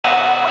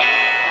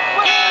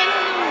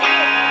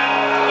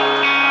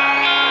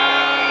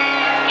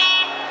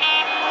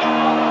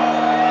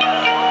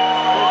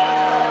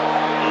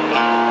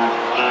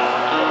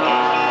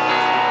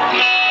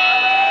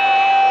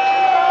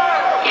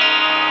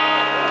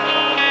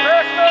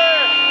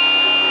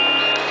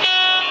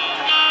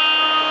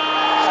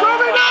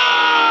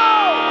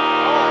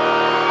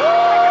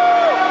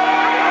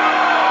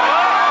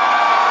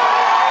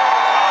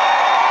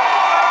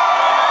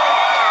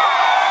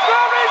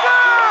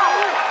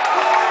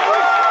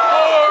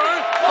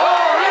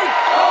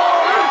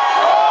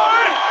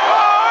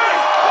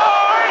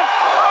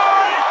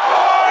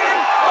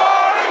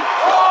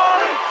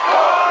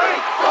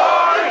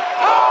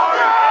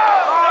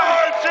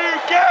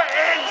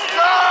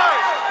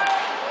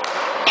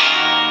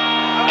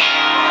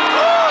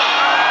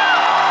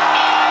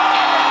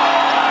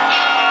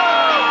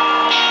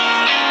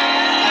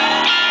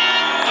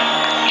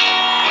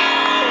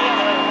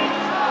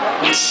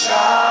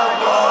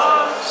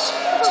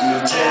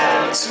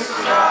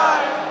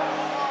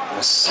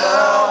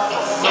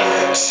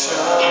self-affliction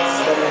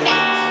faith,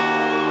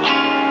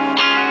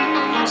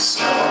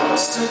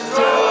 stones to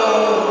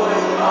throw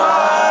in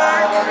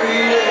my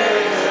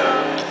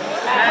creative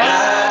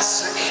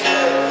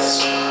masochist.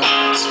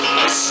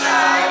 Wish I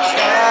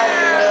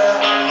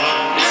cared.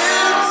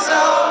 You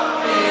don't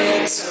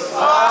need to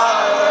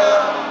bother.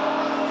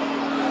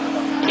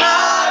 I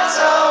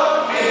don't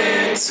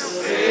need to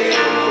be.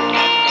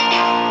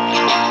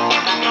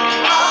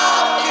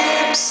 I'll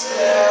keep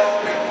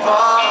stepping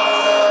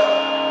farther.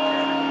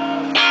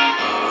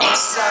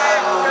 Once I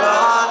hold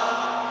on,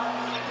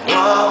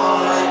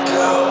 won't let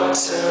go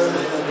till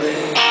it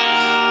bleeds.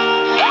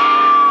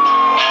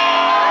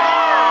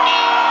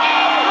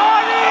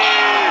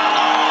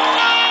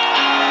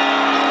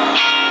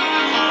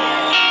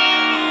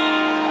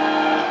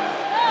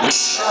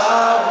 Wish I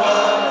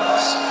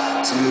was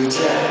too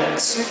dead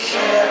to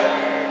care.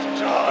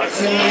 If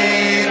you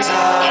need,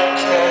 I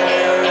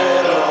care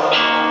at all.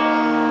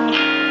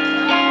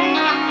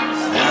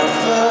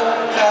 Never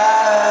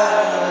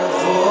had a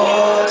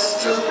voice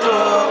to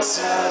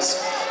protest.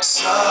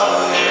 So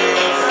you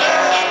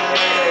had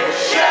me.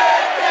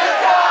 Shake the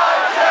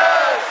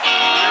darkness.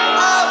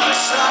 I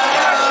wish I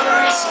had a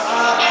reason.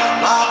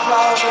 My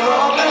flaws are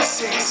open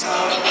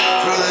season.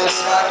 For this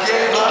I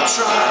gave up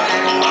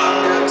trying. One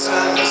good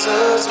time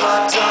deserves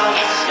my time.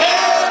 You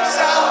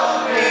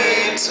don't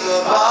need to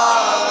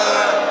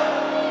bother.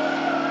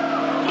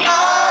 I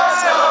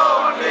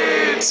don't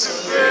need to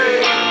be.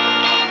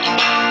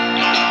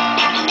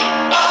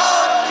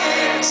 I'll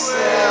keep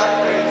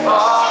stepping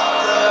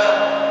farther.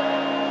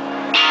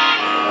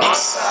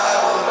 Once I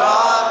hold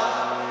on,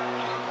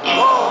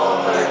 won't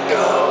let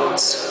go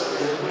till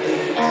it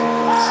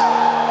bleeds.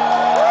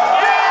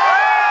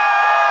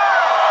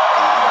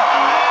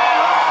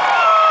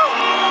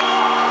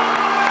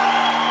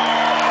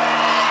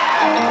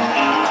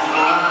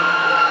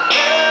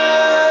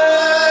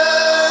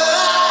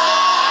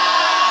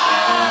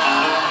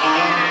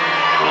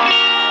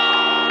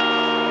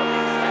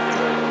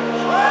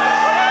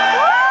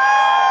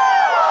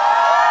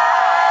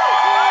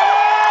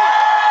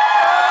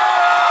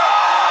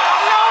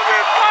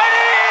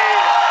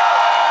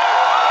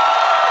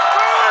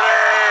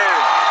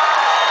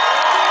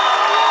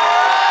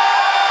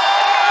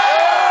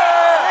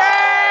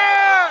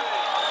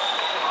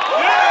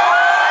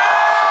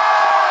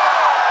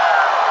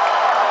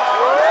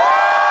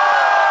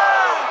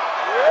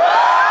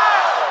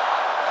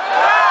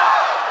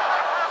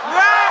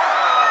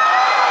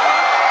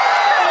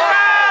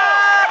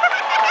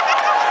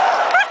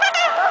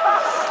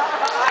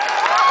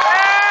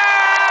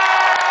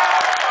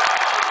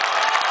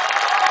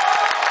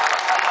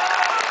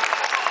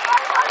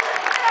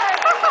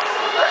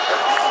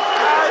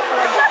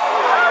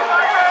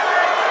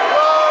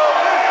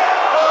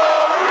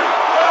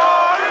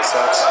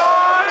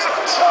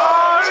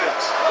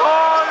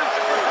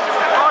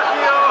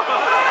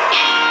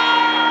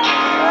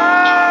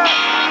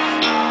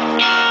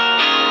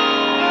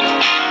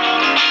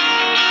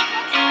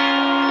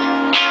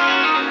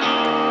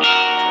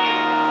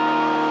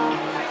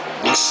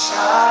 Wish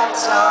I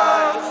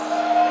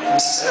died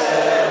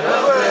instead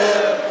of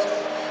lived,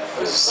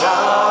 a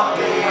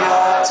zombie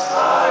at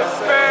my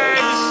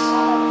face.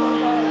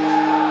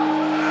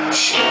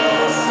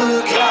 Should've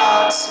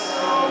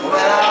forgotten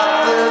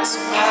where its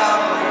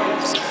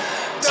memories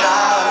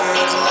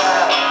died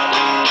left.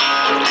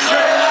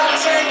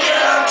 Cryptic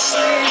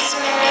entries,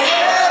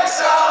 it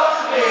don't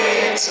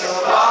need to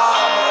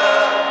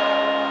bother.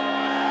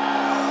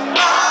 I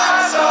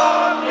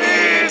don't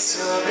need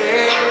to be.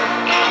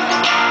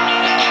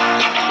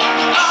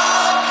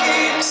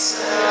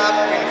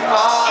 Stepping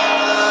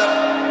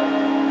farther.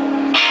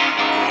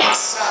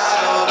 Once I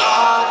hold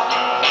on,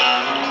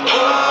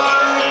 won't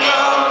let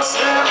go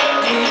till it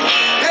bleeds.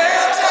 You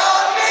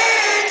don't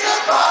need to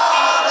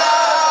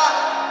bother.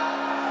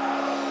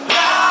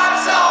 I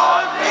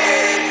don't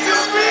need to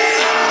be.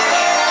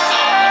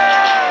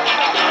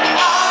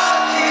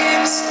 I'll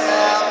keep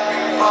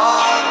stepping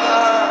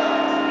farther.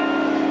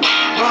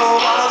 But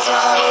once I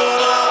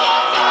hold on,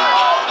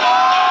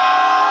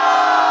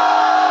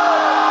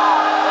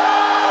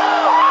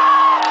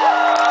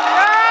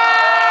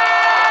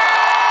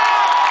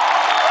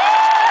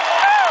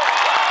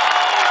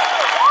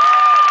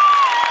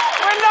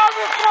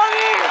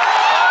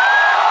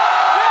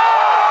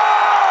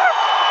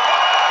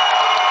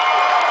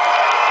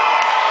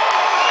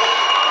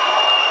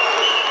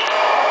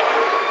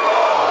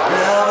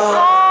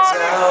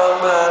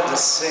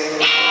 sing.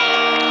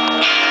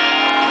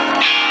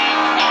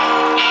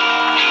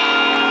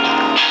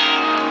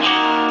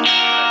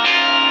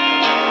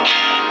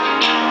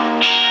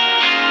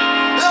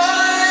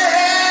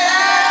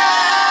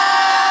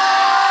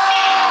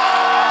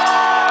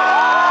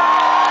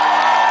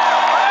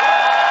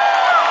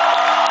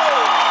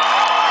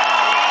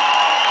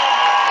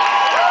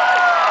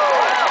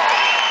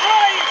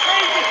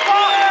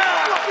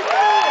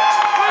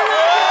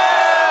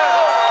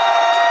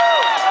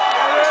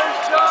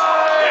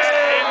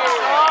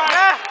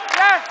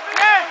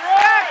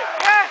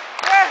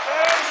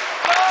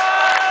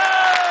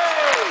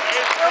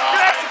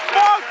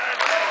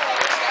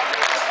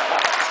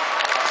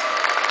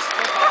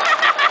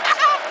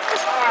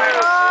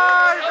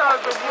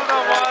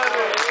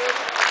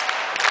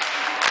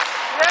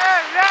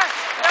 Yeah.